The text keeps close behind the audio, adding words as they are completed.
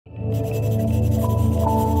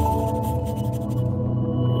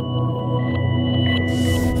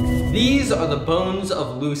These are the bones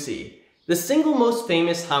of Lucy, the single most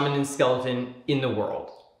famous hominin skeleton in the world.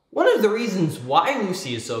 One of the reasons why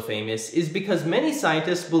Lucy is so famous is because many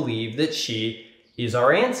scientists believe that she is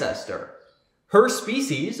our ancestor. Her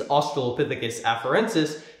species, Australopithecus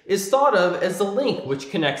afarensis, is thought of as the link which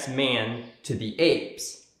connects man to the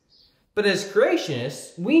apes. But as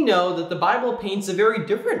creationists, we know that the Bible paints a very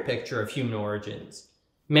different picture of human origins.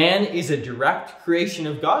 Man is a direct creation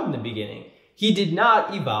of God in the beginning. He did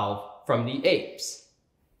not evolve from the apes.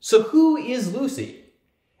 So who is Lucy?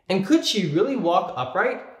 And could she really walk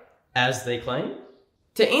upright, as they claim?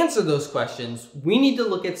 To answer those questions, we need to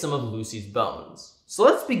look at some of Lucy's bones. So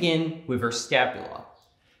let's begin with her scapula.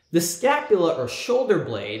 The scapula or shoulder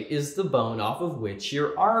blade is the bone off of which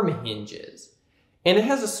your arm hinges. And it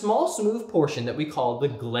has a small smooth portion that we call the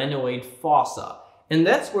glenoid fossa, and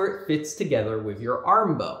that's where it fits together with your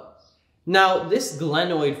arm bone. Now, this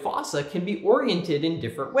glenoid fossa can be oriented in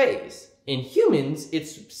different ways. In humans,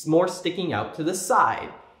 it's more sticking out to the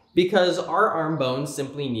side, because our arm bone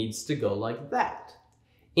simply needs to go like that.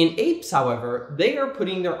 In apes, however, they are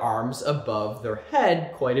putting their arms above their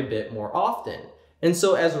head quite a bit more often. And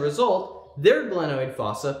so as a result, their glenoid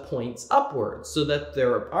fossa points upwards so that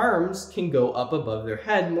their arms can go up above their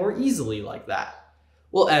head more easily like that.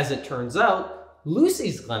 Well, as it turns out,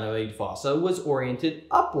 Lucy's glenoid fossa was oriented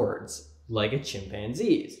upwards, like a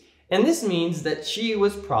chimpanzee's. And this means that she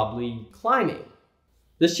was probably climbing.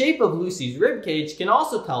 The shape of Lucy's ribcage can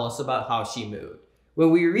also tell us about how she moved. When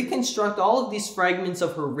we reconstruct all of these fragments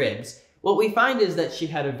of her ribs, what we find is that she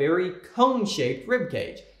had a very cone-shaped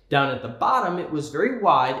ribcage. Down at the bottom, it was very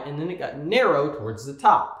wide, and then it got narrow towards the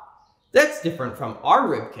top. That's different from our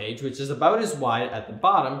ribcage, which is about as wide at the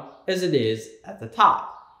bottom as it is at the top.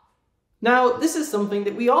 Now, this is something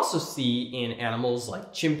that we also see in animals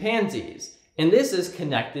like chimpanzees, and this is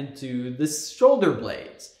connected to the shoulder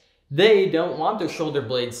blades. They don't want their shoulder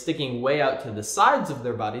blades sticking way out to the sides of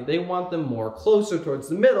their body. They want them more closer towards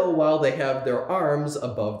the middle while they have their arms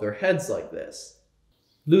above their heads like this.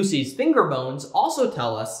 Lucy's finger bones also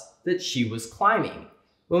tell us that she was climbing.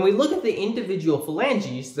 When we look at the individual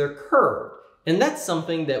phalanges, they're curved, and that's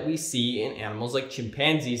something that we see in animals like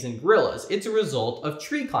chimpanzees and gorillas. It's a result of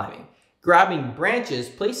tree climbing. Grabbing branches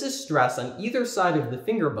places stress on either side of the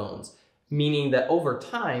finger bones, meaning that over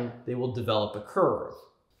time, they will develop a curve.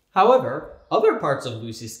 However, other parts of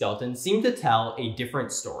Lucy's skeleton seem to tell a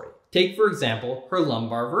different story. Take, for example, her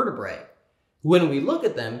lumbar vertebrae. When we look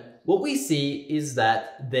at them, what we see is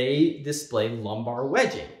that they display lumbar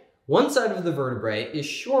wedging. One side of the vertebrae is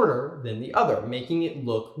shorter than the other, making it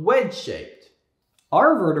look wedge-shaped.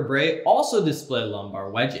 Our vertebrae also display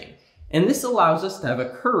lumbar wedging, and this allows us to have a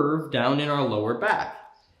curve down in our lower back.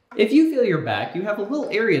 If you feel your back, you have a little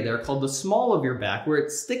area there called the small of your back where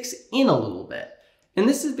it sticks in a little bit. And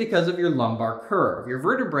this is because of your lumbar curve. Your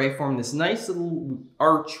vertebrae form this nice little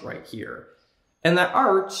arch right here. And that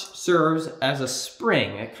arch serves as a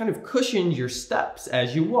spring. It kind of cushions your steps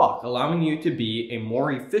as you walk, allowing you to be a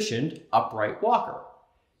more efficient upright walker.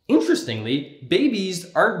 Interestingly,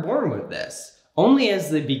 babies aren't born with this. Only as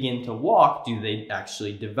they begin to walk do they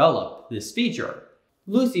actually develop this feature.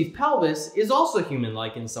 Lucy's pelvis is also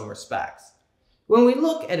human-like in some respects. When we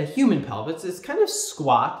look at a human pelvis, it's kind of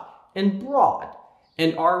squat and broad,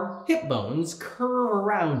 and our hip bones curve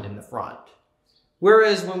around in the front.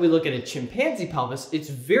 Whereas when we look at a chimpanzee pelvis, it's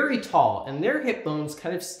very tall, and their hip bones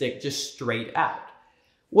kind of stick just straight out.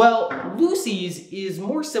 Well, Lucy's is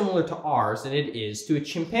more similar to ours than it is to a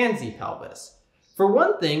chimpanzee pelvis. For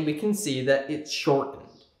one thing, we can see that it's shortened.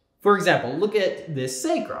 For example, look at this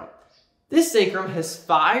sacrum. This sacrum has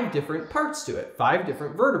 5 different parts to it, 5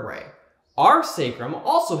 different vertebrae. Our sacrum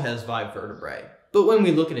also has 5 vertebrae, but when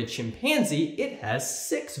we look at a chimpanzee, it has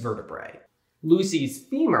 6 vertebrae. Lucy's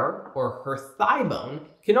femur, or her thigh bone,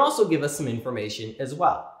 can also give us some information as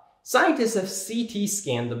well. Scientists have CT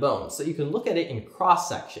scanned the bone, so you can look at it in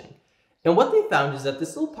cross-section. And what they found is that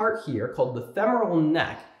this little part here, called the femoral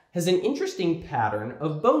neck, has an interesting pattern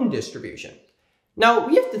of bone distribution. Now,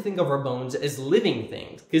 we have to think of our bones as living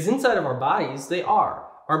things, because inside of our bodies, they are.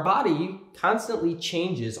 Our body constantly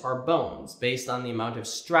changes our bones based on the amount of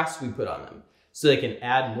stress we put on them. So they can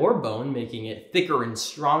add more bone, making it thicker and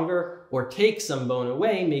stronger, or take some bone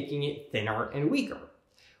away, making it thinner and weaker.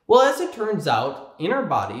 Well, as it turns out, in our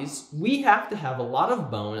bodies, we have to have a lot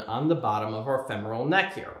of bone on the bottom of our femoral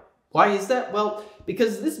neck here. Why is that? Well,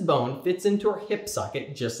 because this bone fits into our hip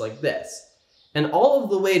socket just like this. And all of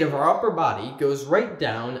the weight of our upper body goes right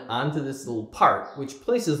down onto this little part, which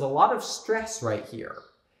places a lot of stress right here.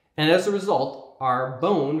 And as a result, our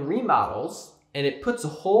bone remodels, and it puts a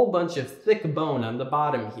whole bunch of thick bone on the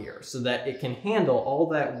bottom here so that it can handle all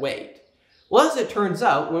that weight. Well, as it turns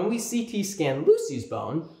out, when we CT scanned Lucy's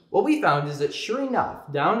bone, what we found is that sure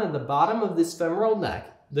enough, down at the bottom of this femoral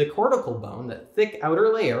neck, the cortical bone, that thick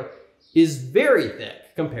outer layer, is very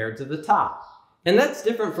thick compared to the top. And that's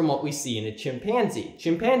different from what we see in a chimpanzee.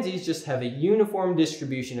 Chimpanzees just have a uniform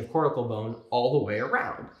distribution of cortical bone all the way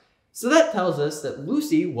around. So that tells us that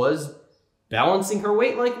Lucy was balancing her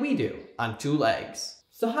weight like we do, on 2 legs.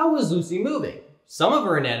 So how was Lucy moving? Some of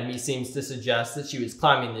her anatomy seems to suggest that she was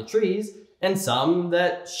climbing the trees, and some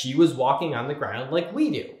that she was walking on the ground like we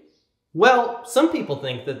do. Well, some people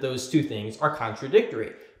think that those two things are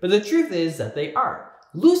contradictory, but the truth is that they aren't.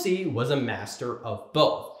 Lucy was a master of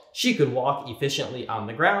both. She could walk efficiently on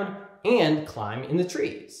the ground and climb in the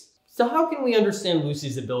trees. So how can we understand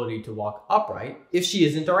Lucy's ability to walk upright if she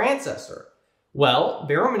isn't our ancestor? Well,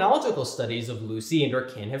 baromenological studies of Lucy and her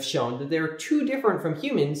kin have shown that they are too different from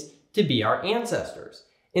humans to be our ancestors.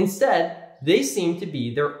 Instead, they seem to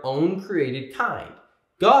be their own created kind.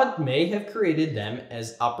 God may have created them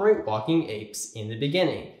as upright walking apes in the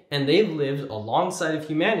beginning, and they've lived alongside of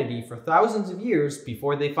humanity for thousands of years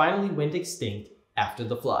before they finally went extinct after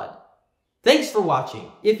the flood. Thanks for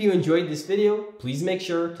watching. If you enjoyed this video, please make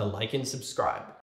sure to like and subscribe.